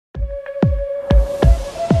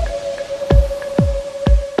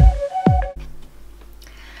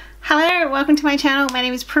Hello, welcome to my channel. My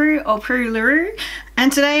name is Prue or Pruelaroo, and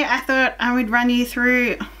today I thought I would run you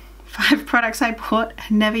through 5 products I bought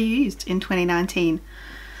and never used in 2019.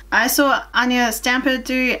 I saw Anya Stamper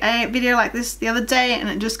do a video like this the other day and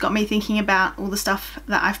it just got me thinking about all the stuff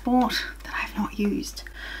that I've bought that I've not used.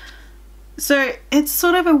 So it's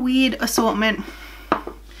sort of a weird assortment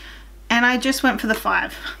and I just went for the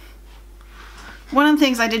 5. One of the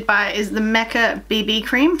things I did buy is the Mecca BB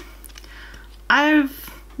cream. I've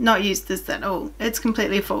not used this at all. It's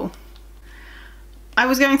completely full. I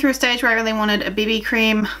was going through a stage where I really wanted a BB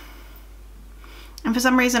cream and for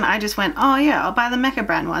some reason I just went, oh yeah, I'll buy the Mecca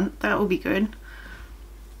brand one. That will be good.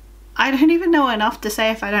 I don't even know enough to say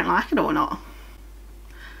if I don't like it or not.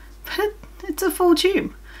 But it's a full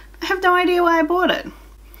tube. I have no idea why I bought it.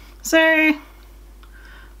 So I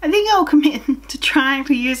think I'll commit to trying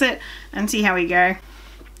to use it and see how we go.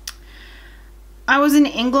 I was in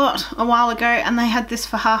Inglot a while ago and they had this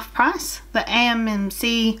for half price, the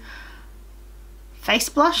AMC face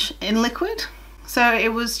blush in liquid. So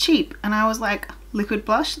it was cheap and I was like, liquid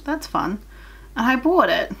blush, that's fun. And I bought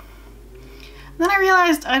it. And then I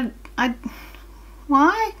realized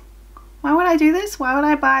why would I do this? Why would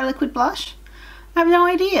I buy liquid blush? I have no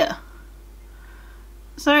idea.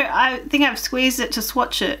 So I think I've squeezed it to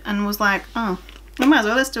swatch it and was like, oh, I might as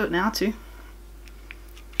well, let's do it now too.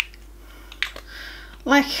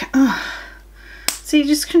 Like, see,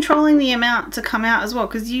 just controlling the amount to come out as well,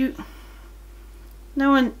 because no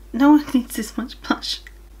one needs this much blush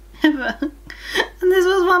ever. And this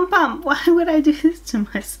was one pump. Why would I do this to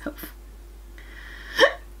myself?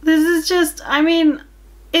 This is just, I mean,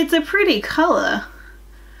 it's a pretty color,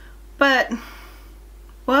 but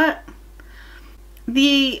what?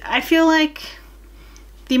 I feel like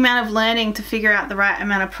the amount of learning to figure out the right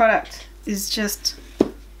amount of product is just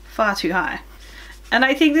far too high. And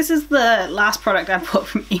I think this is the last product I bought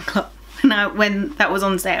from Inglot when that was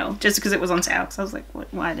on sale, just because it was on sale. Because I was like,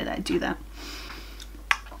 why did I do that?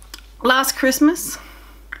 Last Christmas,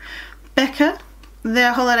 Becca,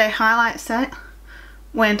 their holiday highlight set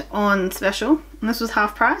went on special, and this was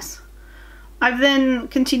half price. I've then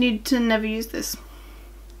continued to never use this.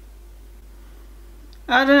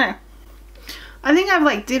 I don't know. I think I've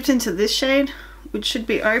like dipped into this shade, which should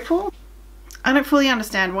be Opal. I don't fully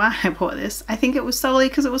understand why I bought this. I think it was solely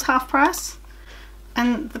because it was half price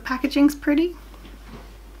and the packaging's pretty.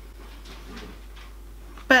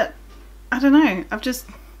 But I don't know,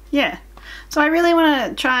 yeah. So I really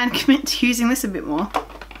want to try and commit to using this a bit more.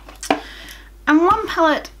 And one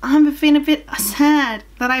palette I've been a bit sad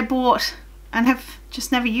that I bought and have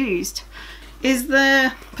just never used is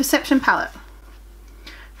the Perception palette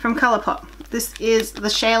from Colourpop. This is the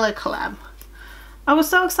Shayla collab. I was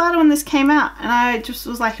so excited when this came out and I just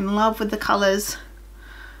was like in love with the colours.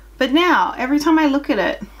 But now, every time I look at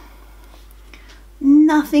it,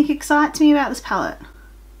 nothing excites me about this palette.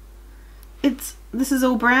 This is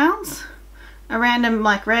all browns, a random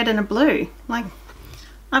like red and a blue. Like,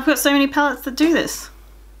 I've got so many palettes that do this.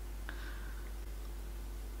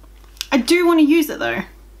 I do want to use it though.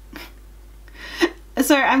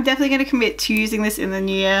 So I'm definitely going to commit to using this in the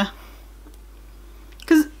new year.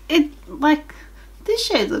 Because this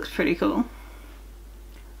shade looks pretty cool.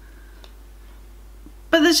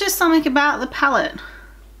 But there's just something about the palette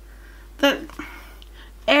that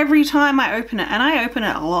every time I open it, and I open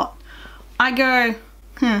it a lot, I go,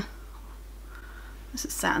 this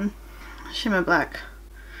is satin, shimmer black.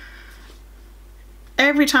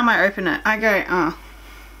 Every time I open it, I go,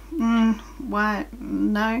 why,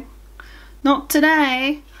 no, not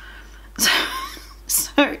today.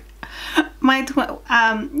 So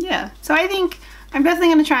yeah, so I think I'm definitely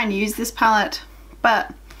going to try and use this palette,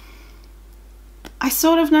 but I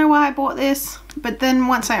sort of know why I bought this, but then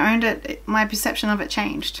once I owned it, my perception of it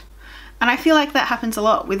changed. And I feel like that happens a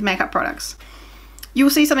lot with makeup products. You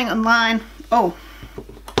will see something online, oh,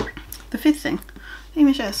 the 5th thing, let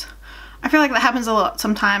me show this. I feel like that happens a lot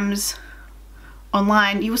sometimes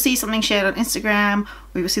online. You will see something shared on Instagram,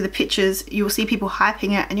 or you will see the pictures, you will see people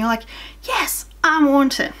hyping it, and you're like, yes, I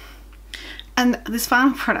want it. And this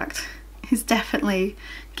final product is definitely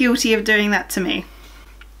guilty of doing that to me.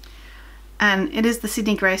 And it is the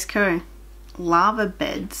Sydney Grace Co. Lava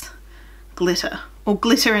Beds Glitter, or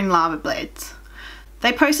Glitter in Lava Beds.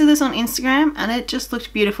 They posted this on Instagram and it just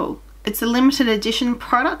looked beautiful. It's a limited edition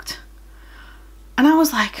product. And I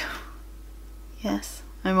was like, yes,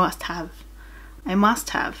 I must have. I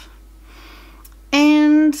must have.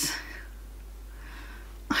 And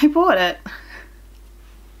I bought it.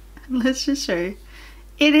 Let's just show you.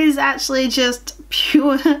 It is actually just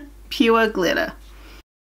pure glitter.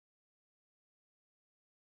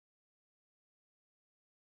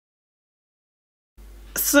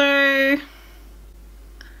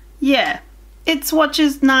 yeah, it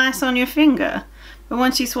swatches nice on your finger. But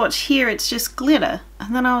once you swatch here, it's just glitter.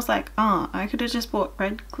 And then I was like, oh, I could have just bought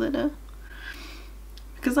red glitter.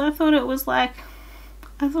 Because I thought it was like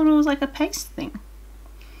a paste thing.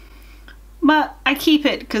 But I keep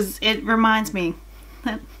it because it reminds me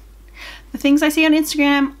that the things I see on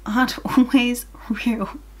Instagram aren't always real.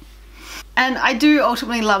 And I do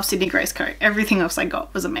ultimately love Sydney Grace coat. Everything else I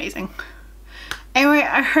got was amazing. Anyway,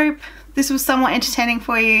 I hope this was somewhat entertaining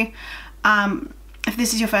for you. If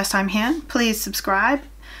this is your first time here, please subscribe,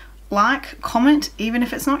 like, comment, even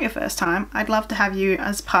if it's not your first time. I'd love to have you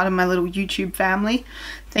as part of my little YouTube family.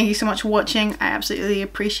 Thank you so much for watching. I absolutely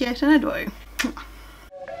appreciate and adore you.